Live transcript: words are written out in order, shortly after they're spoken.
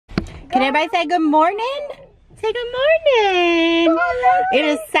Can everybody say good morning? Say good morning. It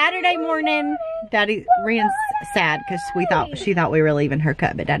is Saturday morning. Daddy, Rian's sad because she thought we were leaving her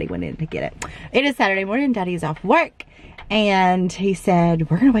cut, but Daddy went in to get it. It is Saturday morning. Daddy's off work. And he said,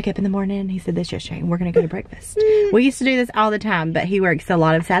 we're going to wake up in the morning. He said this yesterday, and we're going to go to breakfast. We used to do this all the time, but he works a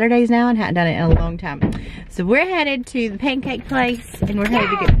lot of Saturdays now and hadn't done it in a long time. So we're headed to the pancake place, and we're headed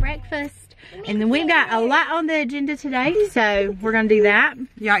to get breakfast. And then we've got a lot on the agenda today, so we're going to do that.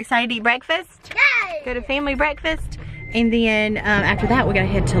 Y'all excited to eat breakfast? Go to family breakfast. And then after that, we're going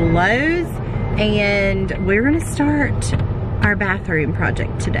to head to Lowe's, and we're going to start our bathroom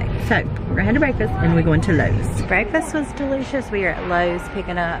project today. So we're gonna head to breakfast and we're going to Lowe's. Breakfast was delicious. We are at Lowe's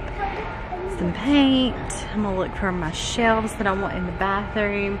picking up some paint. I'm gonna look for my shelves that I want in the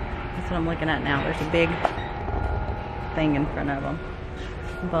bathroom. That's what I'm looking at now. There's a big thing in front of them.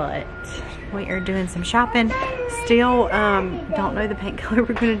 But we are doing some shopping. Still don't know the paint color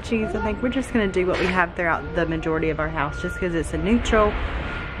we're gonna choose. I think we're just gonna do what we have throughout the majority of our house just because it's a neutral.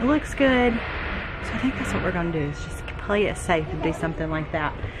 It looks good. So I think that's what we're gonna do, is just play it safe and do something like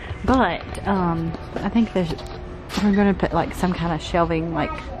that. But I think we're gonna put like some kind of shelving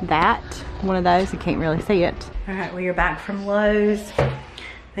like that, one of those. You can't really see it. All right, we are back from Lowe's. I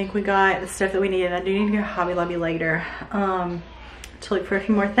think we got the stuff that we needed. I do need to go to Hobby Lobby later to look for a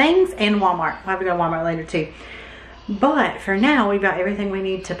few more things, and Walmart. I'll have to go to Walmart later too. But for now, we've got everything we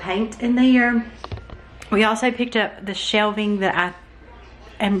need to paint in there. We also picked up the shelving that I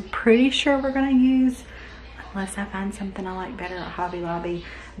am pretty sure we're gonna use, unless I find something I like better at Hobby Lobby.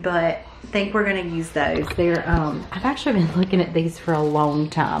 But I think we're gonna use those. They're I've actually been looking at these for a long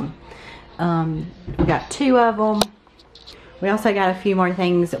time. We got 2 of them. We also got a few more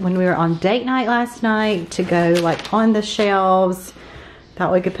things when we were on date night last night to go like on the shelves.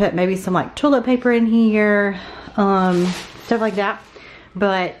 Thought we could put maybe some like toilet paper in here, stuff like that.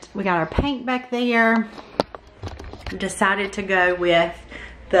 But we got our paint back there. Decided to go with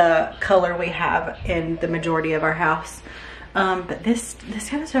the color we have in the majority of our house. But this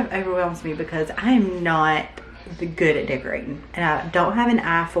kind of stuff overwhelms me because I am not good at decorating and I don't have an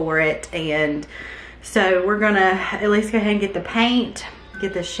eye for it. And so we're gonna at least go ahead and get the paint,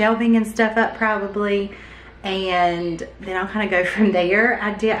 get the shelving and stuff up probably, and then I'll kind of go from there.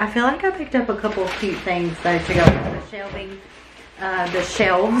 I feel like I picked up a couple of cute things though to go with the shelving. The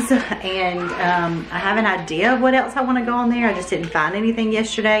shelves, and I have an idea of what else I want to go on there. I just didn't find anything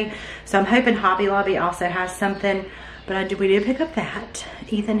yesterday, so I'm hoping Hobby Lobby also has something. But we did pick up that.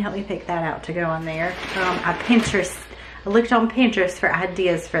 Ethan helped me pick that out to go on there. I looked on Pinterest for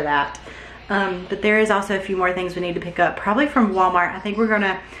ideas for that. But there is also a few more things we need to pick up, probably from Walmart. I think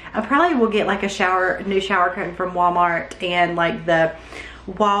I probably will get like a new shower curtain from Walmart, and like the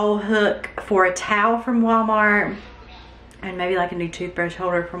wall hook for a towel from Walmart. And maybe like a new toothbrush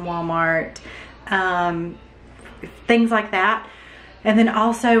holder from Walmart, things like that. And then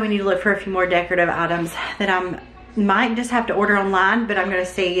also we need to look for a few more decorative items that I might just have to order online, but I'm gonna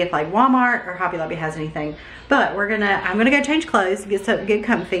see if like Walmart or Hobby Lobby has anything. But I'm gonna go change clothes, get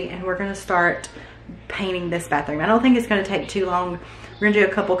comfy, and we're gonna start painting this bathroom. I don't think it's gonna take too long. We're gonna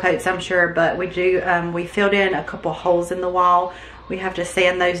do a couple coats, I'm sure, but we filled in a couple holes in the wall. We have to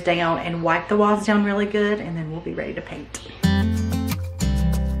sand those down and wipe the walls down really good, and then we'll be ready to paint.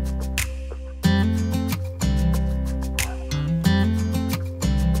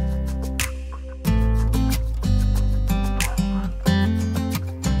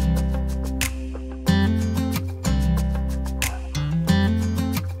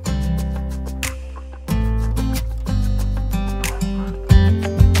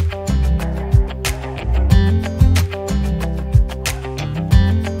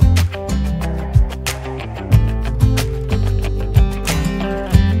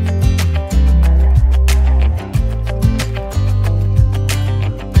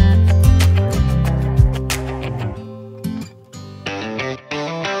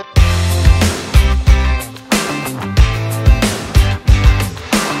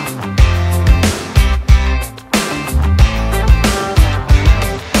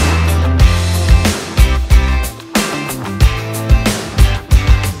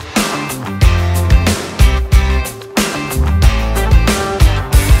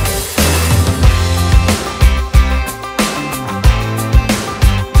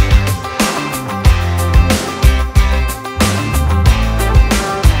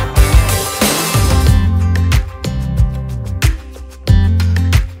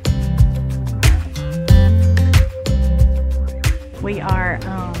 We are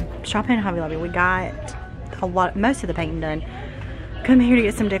shopping at Hobby Lobby. We got most of the painting done. come here to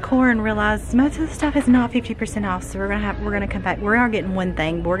get some decor and realized most of the stuff is not 50% off. So we're gonna come back. We are getting one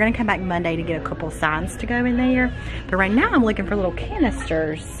thing, but we're gonna come back Monday to get a couple signs to go in there. But right now I'm looking for little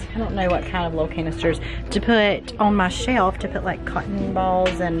canisters. I don't know what kind of little canisters to put on my shelf, to put like cotton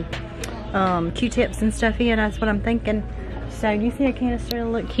balls and Q-tips and stuff in. That's what I'm thinking. So do you see a canister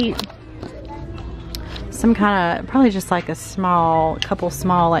that'll look cute? Some kind of, probably just like a couple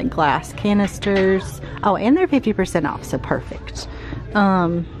small like glass canisters. Oh, and they're 50% off, so perfect.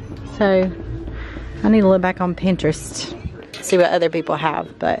 So I need to look back on Pinterest, see what other people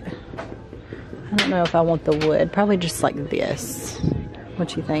have, but I don't know if I want the wood. Probably just like this.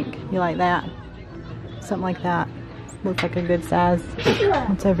 What you think? You like that? Something like that. Looks like a good size.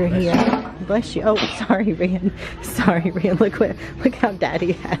 What's over here? Bless you. Oh, sorry, Rian. Sorry, Rian. Look how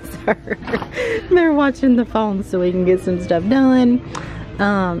Daddy has her. They're watching the phone so we can get some stuff done.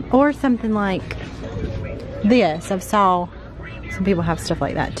 Or something like this. I've saw some people have stuff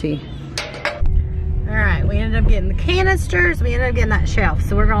like that too. Alright, we ended up getting the canisters. We ended up getting that shelf.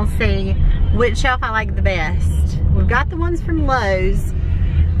 So we're going to see which shelf I like the best. We've got the ones from Lowe's.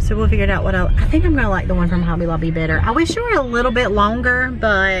 So we'll figure out what I think I'm gonna like the one from Hobby Lobby better. I wish they were a little bit longer,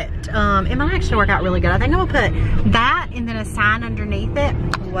 but it might actually work out really good. I think I'm gonna put that and then a sign underneath it.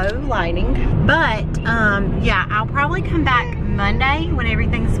 Whoa, lighting. But yeah, I'll probably come back Monday when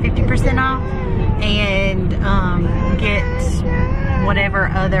everything's 50% off and get whatever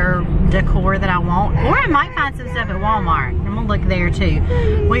other decor that I want. Or I might find some stuff at Walmart. I'm gonna look there too.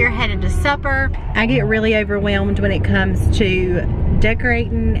 We are headed to supper. I get really overwhelmed when it comes to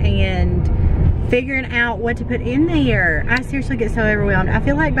decorating and figuring out what to put in there. I seriously get so overwhelmed. I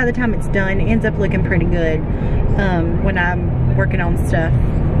feel like by the time it's done, it ends up looking pretty good when I'm working on stuff,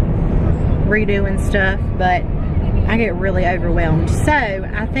 redoing stuff, but I get really overwhelmed. So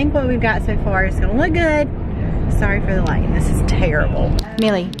I think what we've got so far is gonna look good. Sorry for the lighting, this is terrible.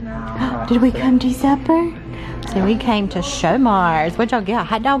 Millie, did we come to supper? So we came to Show Mars. What'd y'all get? A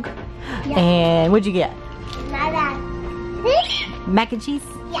hot dog? Yeah. And what'd you get? Mac and cheese?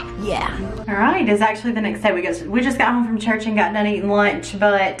 Yeah. Yeah. All right, it's actually the next day. We just got home from church and got done eating lunch,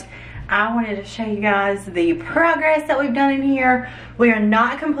 but I wanted to show you guys the progress that we've done in here. We are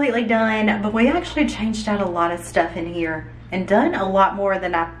not completely done, but we actually changed out a lot of stuff in here and done a lot more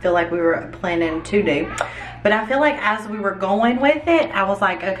than I feel like we were planning to do. But I feel like as we were going with it, I was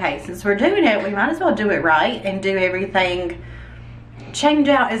like, okay, since we're doing it, we might as well do it right and do everything, change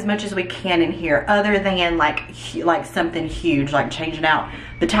out as much as we can in here, other than like something huge, like changing out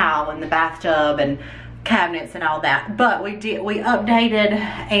the tile in the bathtub and cabinets and all that. But we updated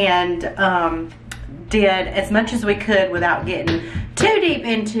and did as much as we could without getting too deep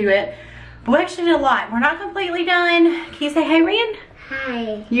into it. But we actually did a lot. We're not completely done. Can you say hey, Rian?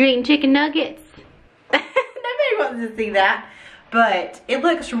 Hi. You eating chicken nuggets? Nobody wants to see that, but it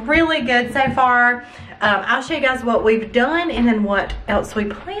looks really good so far. I'll show you guys what we've done and then what else we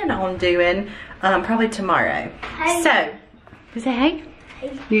plan on doing probably tomorrow. Hi. So, you say hey?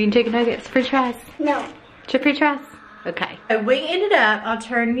 Hey. You eating chicken nuggets? French fries? No. French fries? Okay. So we ended up, I'll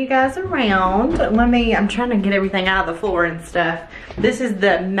turn you guys around. I'm trying to get everything out of the floor and stuff. This is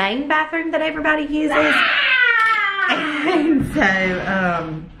the main bathroom that everybody uses. And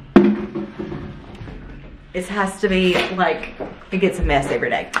so, it has to be like, it gets a mess every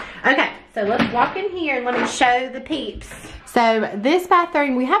day. Okay, so let's walk in here and let me show the peeps. So this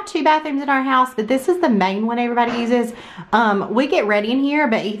bathroom, we have 2 bathrooms in our house, but this is the main one everybody uses. We get ready in here,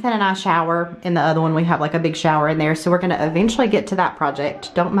 but Ethan and I shower in the other one. We have like a big shower in there, so we're gonna eventually get to that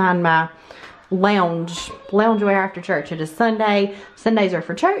project. Don't mind my lounge wear after church. It is Sunday. Sundays are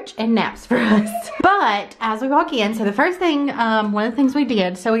for church and naps for us. But as we walk in, so the first thing, one of the things we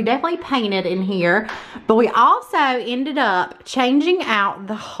did, so we definitely painted in here, but we also ended up changing out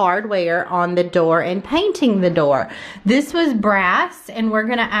the hardware on the door and painting the door. This was brass, and we're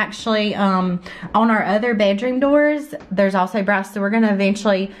gonna actually, on our other bedroom doors, there's also brass, so we're gonna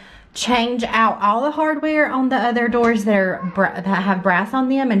eventually change out all the hardware on the other doors that have brass on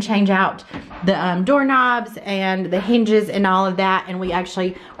them, and change out the doorknobs and the hinges and all of that. And we're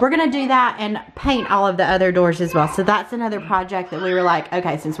gonna do that and paint all of the other doors as well. So that's another project that we were like,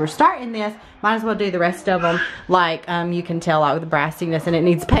 okay, since we're starting this, might as well do the rest of them. Like you can tell like with the brassiness, and it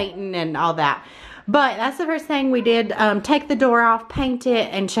needs painting and all that. But that's the first thing we did, take the door off, paint it,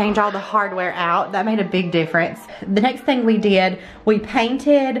 and change all the hardware out. That made a big difference. The next thing we did, we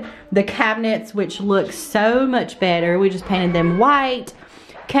painted the cabinets, which look so much better. We just painted them white,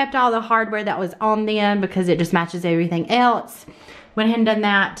 kept all the hardware that was on them because it just matches everything else. Went ahead and done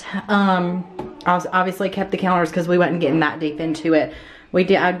that. I obviously kept the counters because we wasn't getting that deep into it. We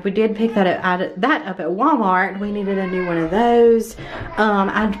did pick that up at Walmart. We needed a new one of those.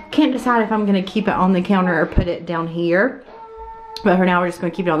 I can't decide if I'm gonna keep it on the counter or put it down here. But for now, we're just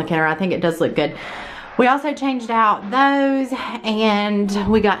gonna keep it on the counter. I think it does look good. We also changed out those, and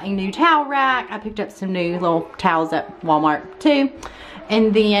we got a new towel rack. I picked up some new little towels at Walmart too.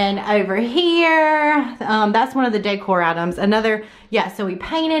 And then over here, that's one of the decor items. So we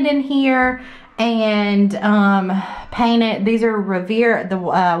painted in here and painted, these are Revere, the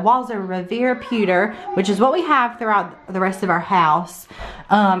walls are Revere pewter, which is what we have throughout the rest of our house.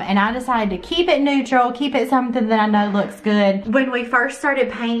 And I decided to keep it neutral, keep it something that I know looks good. When we first started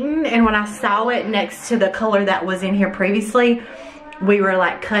painting and when I saw it next to the color that was in here previously, we were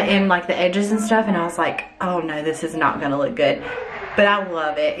like cutting like the edges and stuff, and I was like, oh no, this is not gonna look good. But I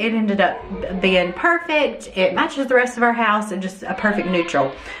love it. It ended up being perfect. It matches the rest of our house and just a perfect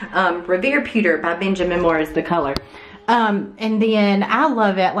neutral. Revere Pewter by Benjamin Moore is the color. And then I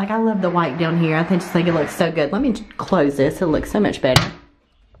love it. Like, I love the white down here. I just think it looks so good. Let me close this. It looks so much better.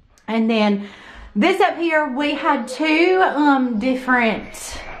 And then this up here, we had two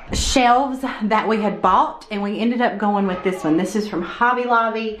different shelves that we had bought, and we ended up going with this one. This is from Hobby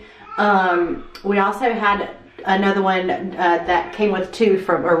Lobby. We also had another one that came with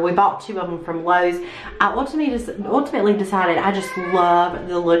we bought two of them from Lowe's. I ultimately decided I just love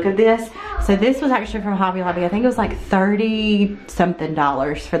the look of this. So this was actually from Hobby Lobby. I think it was like $30-something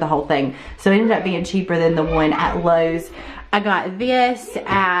for the whole thing. So it ended up being cheaper than the one at Lowe's. I got this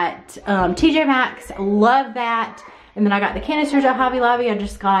at TJ Maxx. Love that. And then I got the canisters at Hobby Lobby. I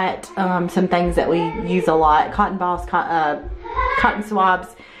just got some things that we use a lot. Cotton balls, cotton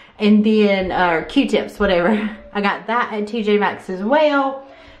swabs, and then Q-tips, whatever. I got that at TJ Maxx as well.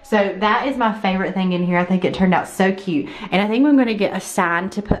 So that is my favorite thing in here. I think it turned out so cute. And I think I'm gonna get a sign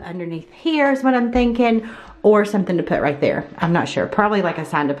to put underneath here is what I'm thinking, or something to put right there. I'm not sure. Probably like a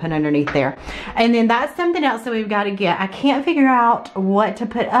sign to put underneath there. And then that's something else that we've got to get. I can't figure out what to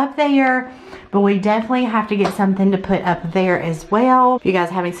put up there, but we definitely have to get something to put up there as well. If you guys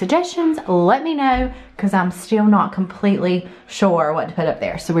have any suggestions, let me know, because I'm still not completely sure what to put up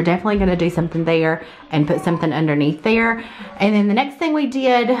there. So we're definitely gonna do something there and put something underneath there. And then the next thing we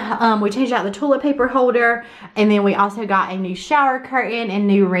did, we changed out the toilet paper holder, and then we also got a new shower curtain and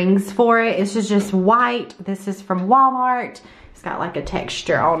new rings for it. It's just white. This is from Walmart. It's got like a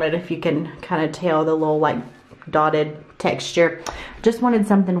texture on it, if you can kind of tell the little like dotted texture. Just wanted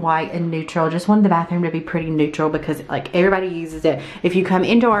something white and neutral. Just wanted the bathroom to be pretty neutral, because like everybody uses it. If you come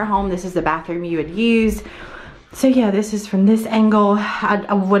into our home, this is the bathroom you would use. So yeah, this is from this angle.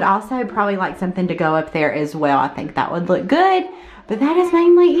 I would also probably like something to go up there as well. I think that would look good, but that is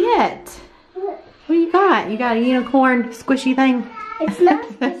mainly it. What do you got? You got a unicorn squishy thing? It's not a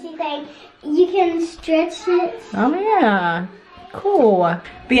squishy thing. You can stretch it. Oh yeah, cool.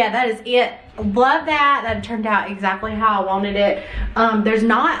 But yeah, that is it. Love that. That turned out exactly how I wanted it. There's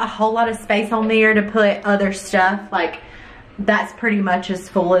not a whole lot of space on there to put other stuff. Like, that's pretty much as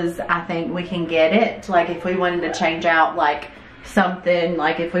full as I think we can get it. Like, if we wanted to change out like something,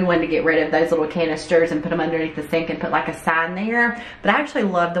 like if we wanted to get rid of those little canisters and put them underneath the sink and put like a sign there. But I actually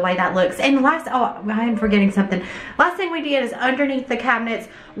love the way that looks. And last, oh, I am forgetting something. Last thing we did is underneath the cabinets,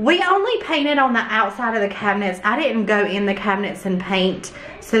 we only painted on the outside of the cabinets. I didn't go in the cabinets and paint,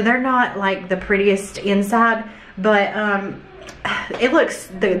 so they're not like the prettiest inside, but they look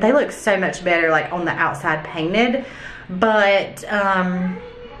so much better like on the outside painted. But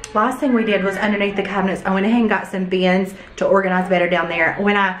last thing we did was underneath the cabinets, I went ahead and got some bins to organize better down there.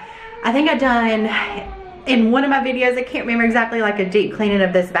 When I think I done in one of my videos, I can't remember exactly, like a deep cleaning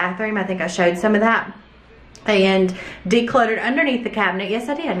of this bathroom. I think I showed some of that. And decluttered underneath the cabinet. Yes,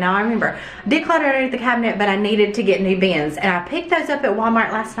 I did. Now I remember. Decluttered underneath the cabinet, but I needed to get new bins. And I picked those up at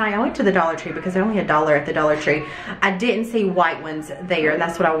Walmart last night. I went to the Dollar Tree because they're only $1 at the Dollar Tree. I didn't see white ones there, and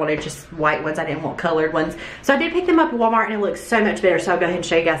that's what I wanted, just white ones. I didn't want colored ones. So I did pick them up at Walmart, and it looks so much better. So I'll go ahead and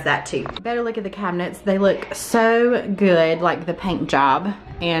show you guys that too. Better look at the cabinets. They look so good, like the paint job.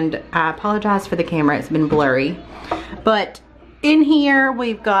 And I apologize for the camera. It's been blurry. But in here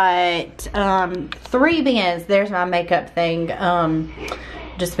we've got 3 bins. There's my makeup thing,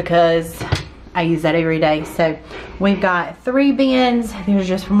 just because I use that every day. So we've got 3 bins. These are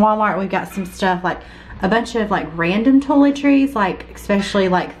just from Walmart. We've got some stuff, like a bunch of like random toiletries, like especially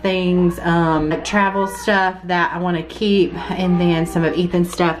like things, like travel stuff that I want to keep, and then some of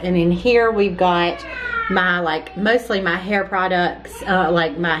Ethan's stuff. And in here we've got my, like, mostly my hair products,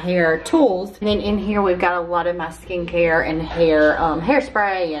 like my hair tools. And then in here we've got a lot of my skincare and hair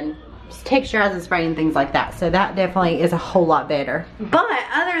hairspray and texturizing spray and things like that. So that definitely is a whole lot better. But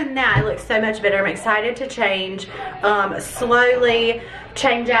other than that, it looks so much better. I'm excited to change, slowly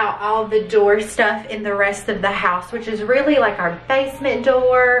change out all the door stuff in the rest of the house, which is really like our basement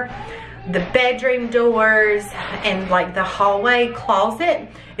door, the bedroom doors, and like the hallway closet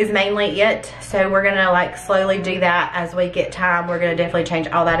is mainly it. So we're gonna like slowly do that as we get time. We're gonna definitely change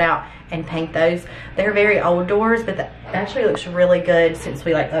all that out and paint those. They're very old doors, but that actually looks really good since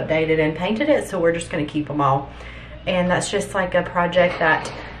we like updated and painted it. So we're just gonna keep them all. And that's just like a project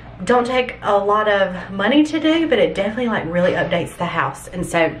that don't take a lot of money to do, but it definitely like really updates the house. And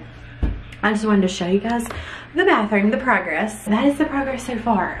so I just wanted to show you guys the bathroom, the progress. That is the progress so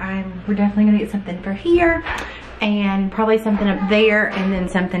far. We're definitely gonna get something for here and probably something up there, and then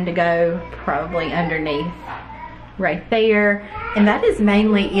something to go probably underneath right there. And that is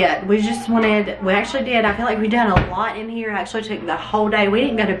mainly it. We actually did, I feel like we done a lot in here. It actually took the whole day. We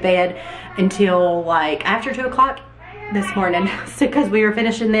didn't go to bed until like after 2 o'clock this morning, so because we were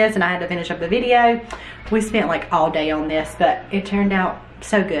finishing this and I had to finish up the video. We spent like all day on this, but it turned out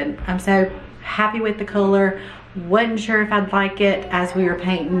so good. I'm so happy with the color. Wasn't sure if I'd like it as we were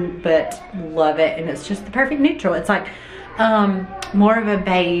painting, but love it. And it's just the perfect neutral. It's like more of a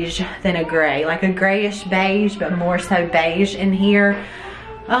beige than a gray, like a grayish beige, but more so beige in here.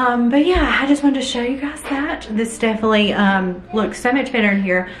 But yeah, I just wanted to show you guys that. This definitely looks so much better in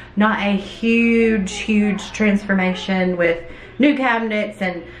here. Not a huge transformation with new cabinets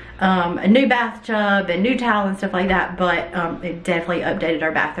and a new bathtub and new towel and stuff like that, but it definitely updated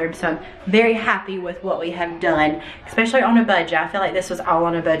our bathroom. So I'm very happy with what we have done, especially on a budget. I feel like this was all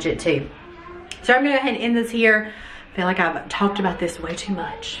on a budget too. So I'm gonna go ahead and end this here. I feel like I've talked about this way too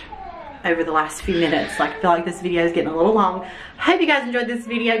much over the last few minutes. Like, I feel like this video is getting a little long. Hope you guys enjoyed this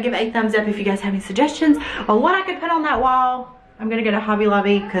video. Give it a thumbs up if you guys have any suggestions on what I could put on that wall. I'm gonna go to Hobby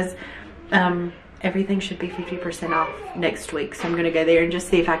Lobby because everything should be 50% off next week. So I'm gonna go there and just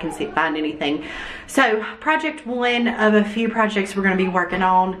see if I can find anything. So project one of a few projects we're gonna be working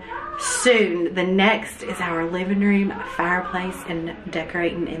on soon. The next is our living room, fireplace, and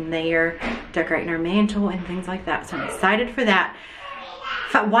decorating in there, decorating our mantle and things like that. So I'm excited for that.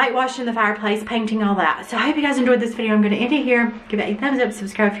 Whitewashing the fireplace, painting, all that. So I hope you guys enjoyed this video. I'm gonna end it here. Give it a thumbs up,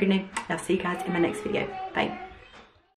 subscribe if you're new. I'll see you guys in my next video. Bye.